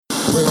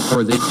This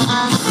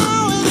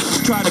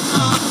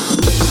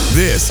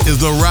is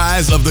the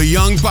Rise of the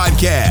Young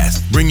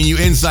podcast, bringing you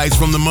insights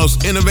from the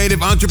most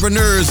innovative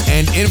entrepreneurs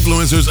and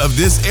influencers of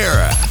this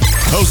era.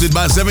 Hosted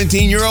by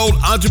 17-year-old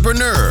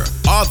entrepreneur,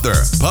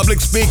 author,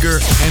 public speaker,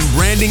 and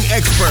branding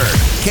expert,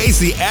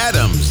 Casey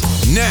Adams.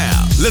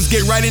 Now, let's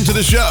get right into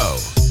the show.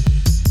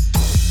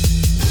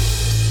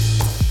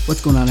 What's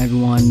going on,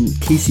 everyone?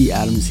 Casey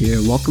Adams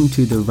here. Welcome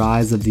to the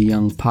Rise of the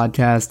Young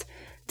podcast.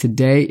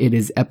 Today it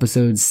is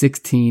episode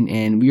 16,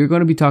 and we are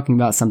going to be talking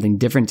about something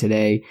different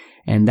today,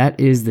 and that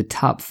is the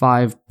top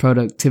 5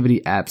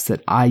 productivity apps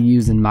that I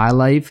use in my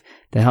life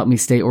that help me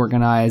stay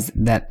organized,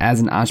 that as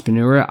an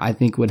entrepreneur, I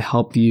think would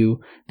help you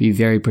be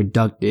very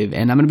productive.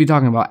 And I'm going to be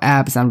talking about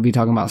apps, I'm going to be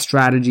talking about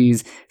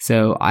strategies.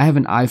 So I have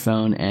an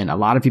iPhone, and a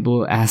lot of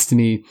people asked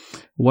me,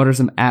 what are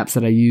some apps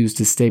that I use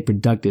to stay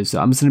productive?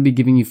 So I'm just going to be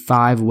giving you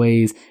 5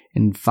 ways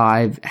and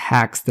 5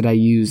 hacks that I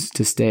use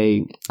to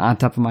stay on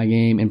top of my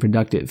game and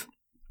productive.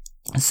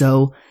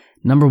 So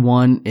number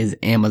 1 is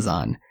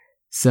Amazon.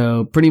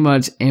 So pretty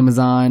much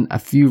Amazon, a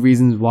few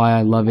reasons why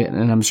I love it,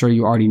 and I'm sure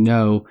you already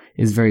know,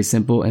 is very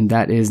simple. And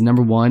that is,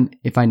 number 1,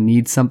 if I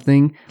need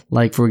something,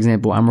 like for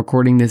example, I'm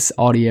recording this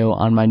audio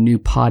on my new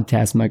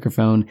podcast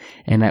microphone,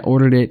 and I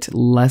ordered it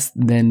less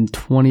than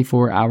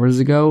 24 hours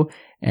ago.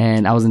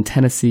 And I was in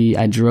Tennessee.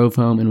 I drove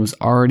home and it was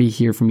already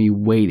here for me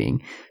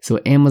waiting.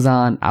 So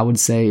Amazon, I would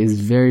say, is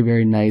very,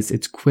 very nice.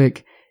 It's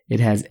quick. It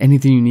has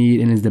anything you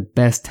need and is the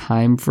best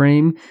time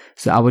frame.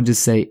 So I would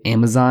just say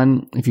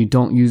Amazon. If you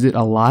don't use it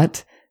a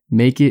lot,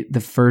 make it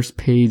the first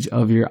page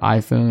of your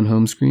iPhone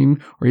home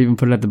screen, or even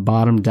put it at the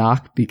bottom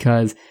dock,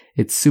 because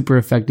it's super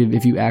effective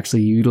if you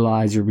actually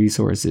utilize your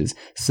resources.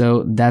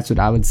 So that's what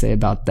I would say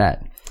about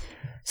that.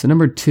 So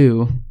number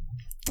 2,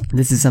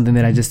 this is something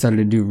that I just started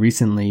to do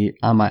recently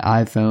on my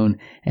iPhone,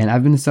 and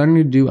I've been starting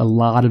to do a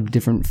lot of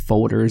different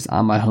folders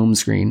on my home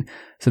screen.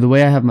 So the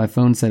way I have my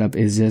phone set up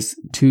is just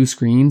 2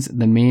 screens.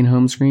 The main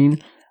home screen,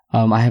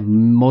 I have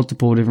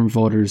multiple different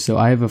folders. So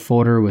I have a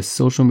folder with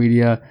social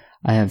media.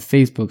 I have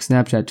Facebook,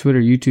 Snapchat, Twitter,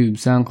 YouTube,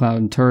 SoundCloud,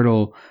 and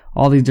Turtle,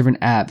 all these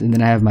different apps. And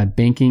then I have my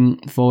banking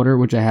folder,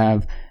 which I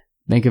have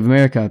Bank of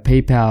America,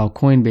 PayPal,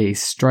 Coinbase,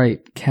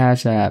 Stripe,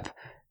 Cash App,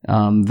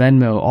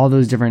 Venmo, all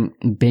those different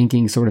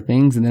banking sort of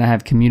things. And then I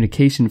have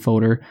communication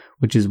folder,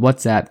 which is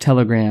WhatsApp,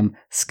 Telegram,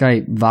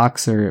 Skype,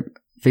 Voxer,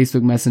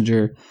 Facebook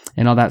Messenger,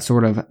 and all that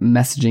sort of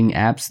messaging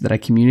apps that I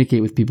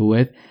communicate with people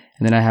with.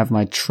 And then I have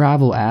my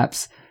travel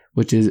apps,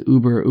 which is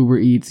Uber, Uber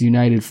Eats,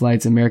 United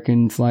Flights,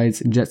 American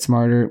Flights,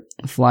 JetSmarter,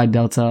 Fly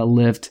Delta,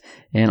 Lyft,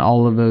 and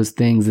all of those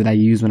things that I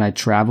use when I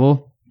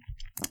travel.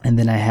 And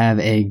then I have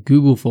a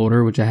Google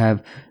folder, which I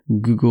have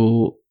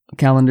Google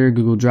Calendar,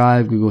 Google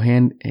Drive, Google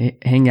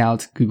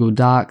Hangouts, Google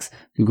Docs,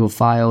 Google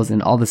Files,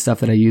 and all the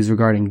stuff that I use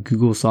regarding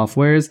Google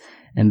softwares.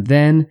 And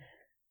then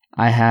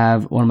I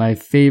have one of my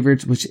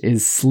favorites, which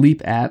is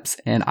sleep apps,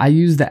 and I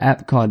use the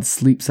app called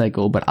Sleep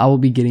Cycle, but I will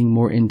be getting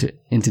more into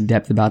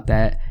depth about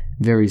that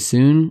very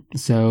soon.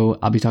 So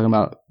I'll be talking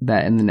about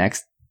that in the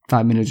next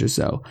 5 minutes or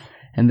so.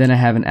 And then I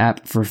have an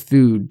app for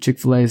food,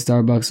 Chick-fil-A,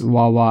 Starbucks,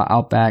 Wawa,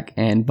 Outback,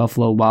 and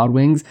Buffalo Wild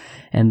Wings.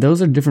 And those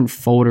are different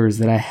folders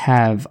that I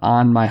have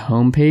on my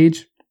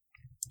homepage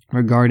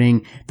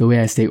regarding the way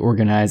I stay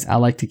organized. I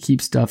like to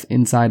keep stuff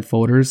inside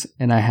folders,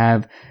 and I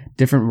have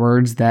different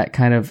words that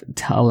kind of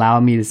allow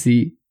me to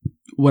see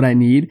what I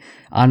need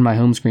on my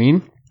home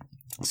screen.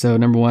 So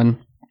number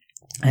 1,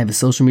 I have a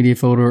social media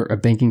folder, a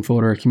banking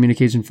folder, a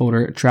communication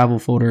folder, a travel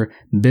folder,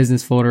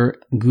 business folder,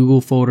 Google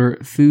folder,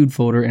 food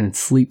folder, and a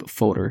sleep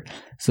folder.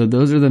 So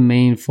those are the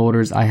main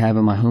folders I have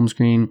on my home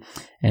screen.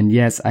 And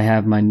yes, I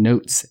have my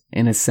notes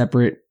in a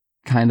separate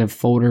kind of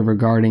folder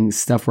regarding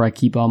stuff where I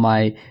keep all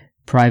my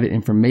private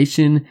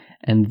information.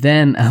 And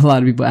then a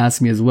lot of people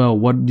ask me as well,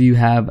 what do you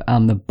have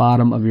on the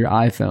bottom of your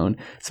iPhone?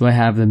 So I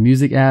have the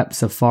music app,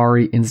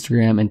 Safari,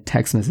 Instagram, and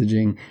text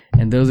messaging.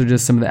 And those are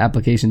just some of the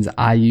applications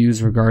I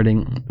use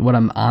regarding what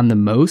I'm on the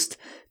most.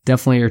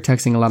 Definitely are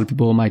texting a lot of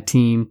people on my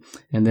team.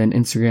 And then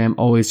Instagram,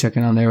 always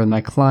checking on there with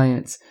my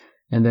clients.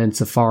 And then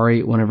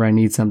Safari, whenever I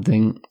need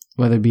something,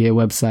 whether it be a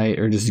website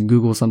or just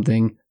Google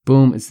something,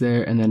 boom, it's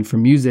there. And then for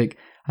music,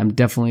 I'm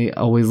definitely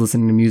always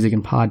listening to music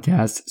and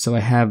podcasts. So I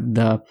have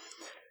the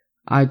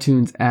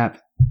iTunes app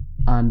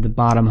on the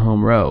bottom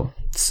home row.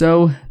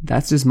 So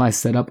that's just my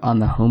setup on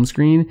the home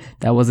screen.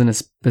 That wasn't a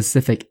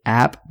specific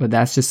app, but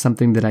that's just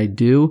something that I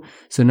do.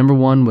 So number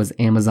 1 was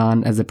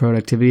Amazon as a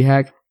productivity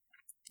hack.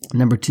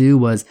 Number 2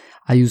 was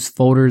I use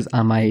folders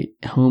on my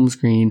home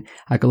screen.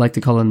 I could like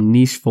to call them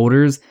niche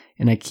folders,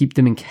 and I keep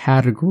them in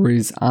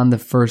categories on the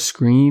first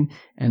screen.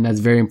 And that's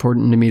very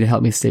important to me to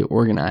help me stay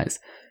organized.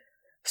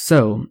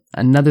 So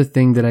another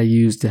thing that I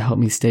use to help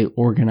me stay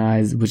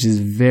organized, which is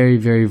very,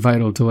 very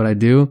vital to what I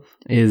do,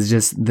 is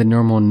just the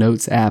normal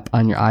Notes app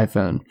on your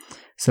iPhone.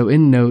 So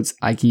in Notes,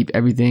 I keep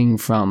everything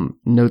from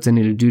notes I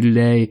need to do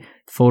today,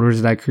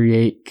 folders that I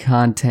create,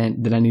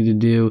 content that I need to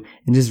do,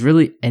 and just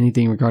really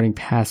anything regarding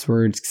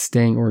passwords,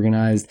 staying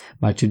organized,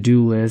 my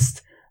to-do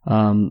list,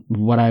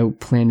 what I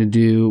plan to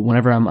do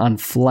whenever I'm on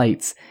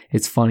flights.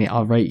 It's funny.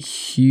 I'll write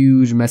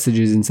huge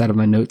messages inside of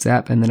my notes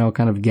app, and then I'll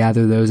kind of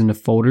gather those into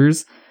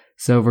folders.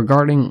 So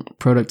regarding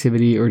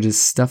productivity or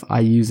just stuff I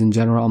use in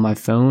general on my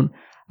phone,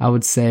 I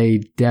would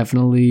say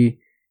definitely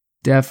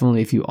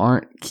if you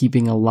aren't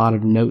keeping a lot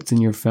of notes in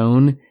your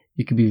phone,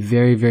 you could be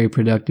very, very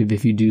productive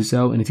if you do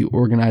so and if you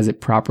organize it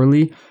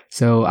properly.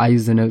 So I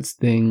use the notes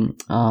thing,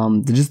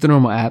 just the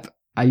normal app.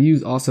 I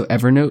use also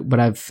Evernote, but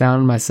I've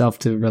found myself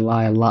to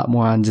rely a lot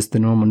more on just the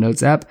normal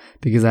notes app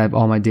because I have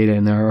all my data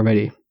in there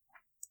already.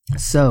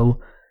 So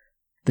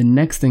the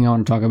next thing I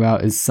want to talk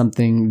about is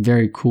something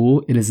very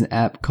cool. It is an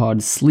app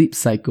called Sleep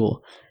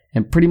Cycle.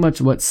 And pretty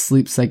much what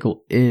Sleep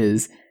Cycle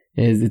is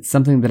it's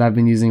something that I've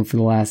been using for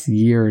the last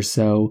year or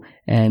so.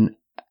 And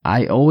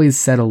I always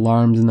set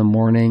alarms in the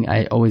morning.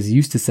 I always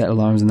used to set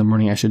alarms in the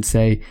morning, I should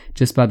say,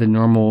 just by the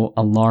normal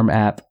alarm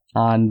app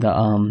on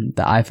the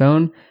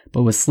iPhone.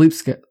 But what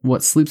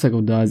Sleep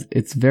Cycle does,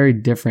 it's very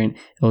different.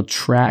 It'll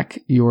track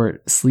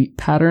your sleep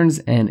patterns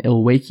and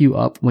it'll wake you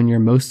up when you're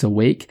most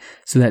awake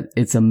so that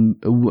it's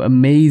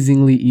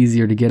amazingly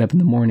easier to get up in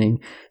the morning.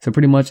 So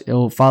pretty much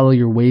it'll follow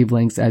your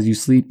wavelengths as you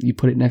sleep. You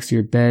put it next to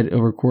your bed,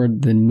 it'll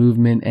record the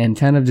movement and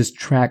kind of just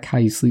track how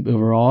you sleep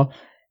overall.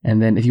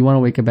 And then if you want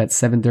to wake up at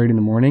 7:30 in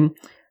the morning,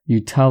 you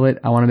tell it,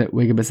 I want to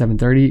wake up at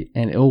 7:30,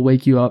 and it'll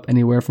wake you up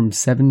anywhere from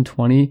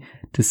 7:20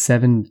 to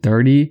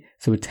 7:30.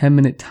 So a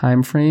 10-minute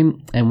time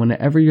frame. And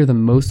whenever you're the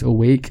most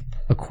awake,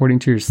 according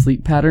to your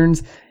sleep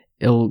patterns,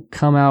 it'll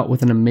come out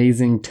with an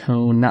amazing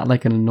tone, not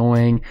like an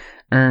annoying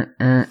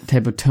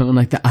type of tone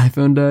like the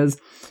iPhone does,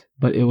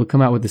 but it will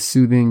come out with a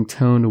soothing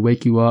tone to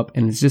wake you up.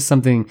 And it's just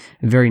something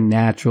very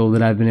natural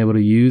that I've been able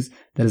to use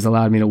that has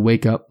allowed me to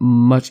wake up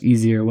much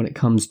easier when it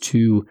comes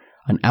to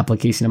an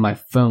application on my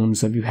phone.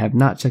 So if you have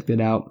not checked it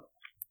out,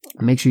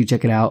 make sure you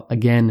check it out.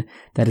 Again,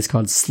 that is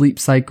called Sleep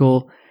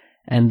Cycle.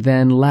 And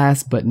then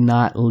last but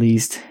not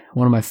least,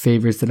 one of my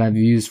favorites that I've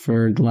used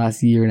for the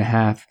last year and a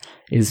half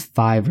is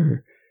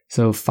Fiverr.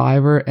 So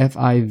Fiverr,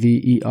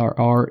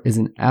 Fiverr, is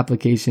an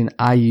application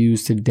I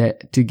use to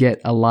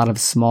get a lot of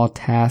small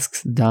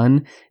tasks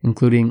done,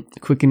 including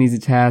quick and easy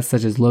tasks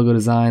such as logo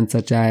design,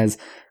 such as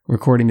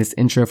recording this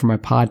intro for my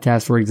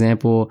podcast, for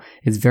example.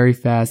 It's very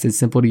fast. It's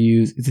simple to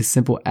use. It's a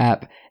simple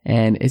app,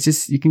 and it's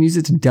just, you can use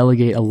it to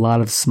delegate a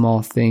lot of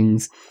small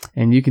things,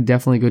 and you can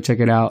definitely go check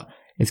it out.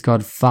 It's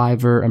called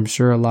Fiverr. I'm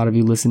sure a lot of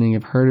you listening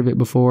have heard of it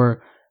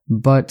before,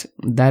 but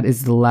that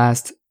is the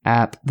last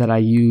app that I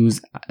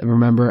use.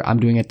 Remember, I'm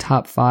doing a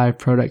top 5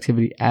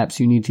 productivity apps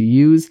you need to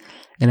use,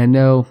 and I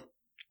know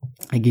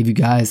I gave you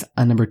guys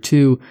a number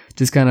 2,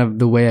 just kind of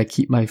the way I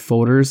keep my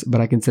folders,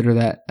 but I consider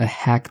that a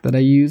hack that I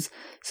use.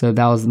 So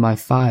that was my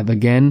 5.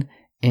 Again,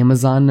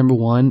 Amazon, number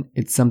 1.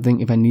 It's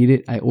something, if I need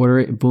it, I order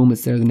it, boom,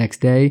 it's there the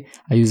next day.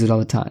 I use it all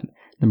the time.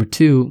 Number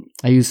 2,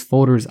 I use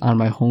folders on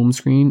my home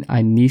screen.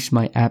 I niche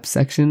my app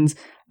sections.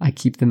 I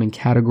keep them in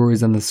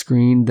categories on the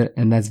screen,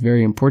 and that's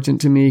very important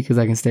to me because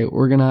I can stay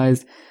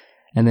organized.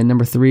 And then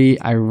number 3,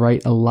 I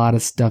write a lot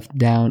of stuff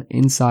down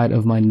inside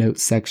of my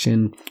notes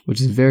section,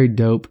 which is very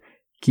dope.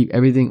 Keep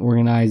everything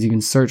organized. You can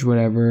search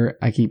whatever.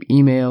 I keep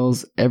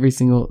emails, every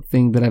single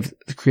thing that I've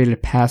created a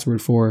password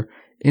for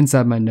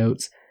inside my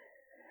notes.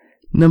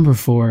 Number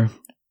 4,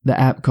 the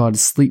app called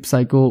Sleep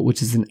Cycle,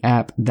 which is an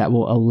app that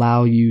will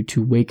allow you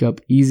to wake up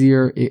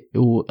easier. It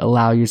will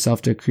allow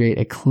yourself to create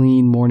a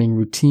clean morning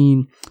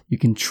routine. You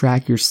can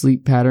track your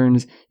sleep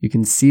patterns. You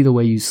can see the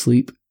way you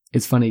sleep.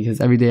 It's funny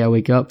because every day I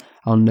wake up,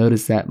 I'll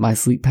notice that my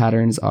sleep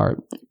patterns are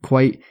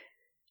quite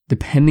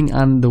depending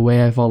on the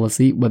way I fall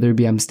asleep, whether it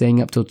be I'm staying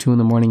up till 2 in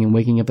the morning and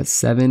waking up at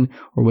 7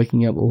 or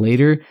waking up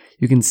later.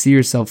 You can see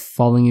yourself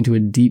falling into a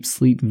deep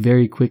sleep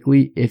very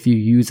quickly if you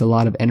use a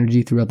lot of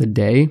energy throughout the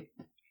day.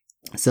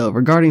 So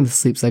regarding the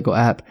Sleep Cycle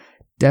app,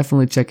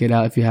 definitely check it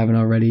out if you haven't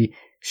already.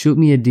 Shoot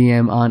me a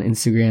DM on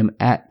Instagram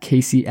at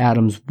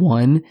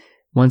CaseyAdams1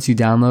 once you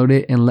download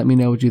it and let me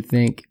know what you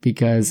think,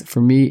 because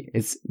for me,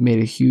 it's made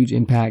a huge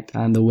impact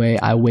on the way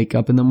I wake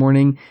up in the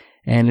morning.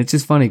 And it's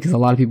just funny because a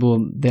lot of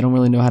people, they don't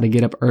really know how to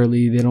get up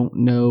early. They don't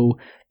know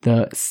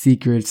the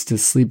secrets to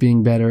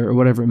sleeping better or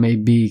whatever it may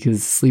be,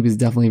 because sleep is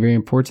definitely very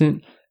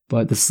important.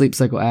 But the Sleep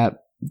Cycle app,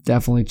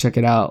 definitely check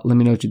it out. Let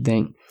me know what you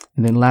think.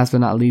 And then last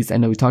but not least, I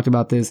know we talked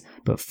about this,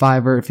 but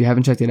Fiverr, if you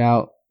haven't checked it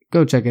out,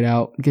 go check it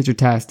out. Get your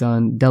tasks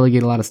done.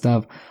 Delegate a lot of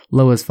stuff.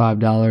 Low as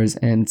 $5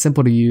 and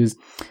simple to use.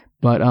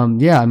 But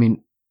yeah, I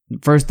mean,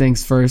 first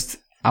things first,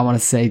 I want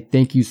to say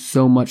thank you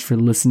so much for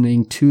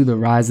listening to the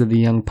Rise of the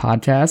Young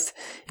podcast.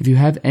 If you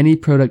have any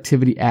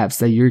productivity apps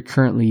that you're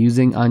currently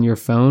using on your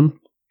phone,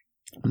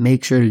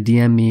 make sure to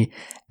DM me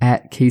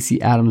at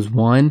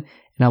CaseyAdams1, and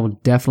I will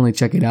definitely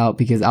check it out,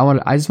 because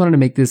I just wanted to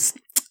make this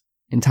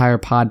entire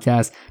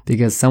podcast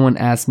because someone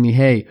asked me,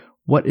 hey,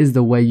 what is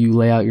the way you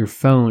lay out your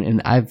phone?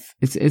 And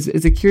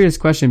it's a curious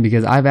question,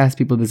 because I've asked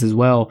people this as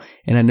well.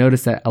 And I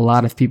noticed that a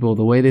lot of people,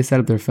 the way they set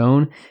up their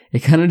phone, it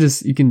kind of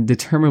just, you can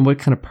determine what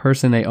kind of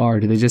person they are.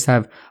 Do they just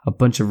have a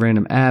bunch of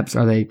random apps?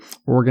 Are they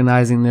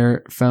organizing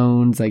their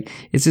phones? Like,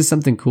 it's just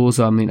something cool.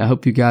 So, I mean, I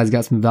hope you guys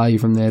got some value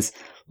from this.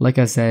 Like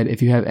I said,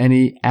 if you have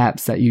any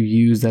apps that you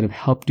use that have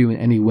helped you in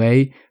any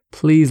way,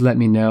 please let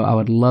me know. I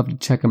would love to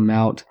check them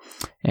out.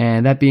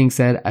 And that being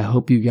said, I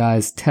hope you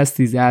guys test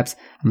these apps.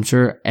 I'm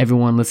sure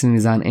everyone listening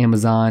is on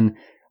Amazon.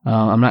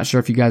 I'm not sure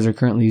if you guys are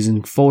currently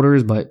using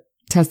Folders, but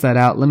test that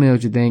out. Let me know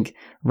what you think.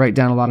 Write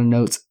down a lot of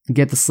notes.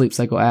 Get the Sleep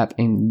Cycle app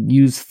and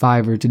use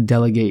Fiverr to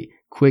delegate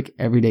quick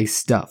everyday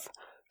stuff.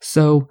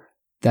 So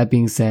that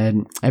being said,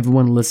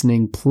 everyone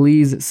listening,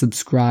 please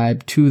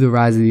subscribe to the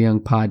Rise of the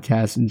Young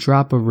podcast.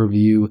 Drop a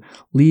review,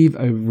 leave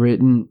a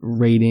written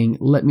rating.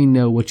 Let me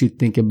know what you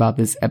think about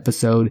this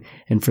episode.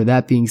 And for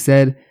that being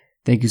said,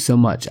 thank you so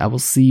much. I will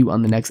see you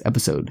on the next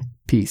episode.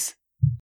 Peace.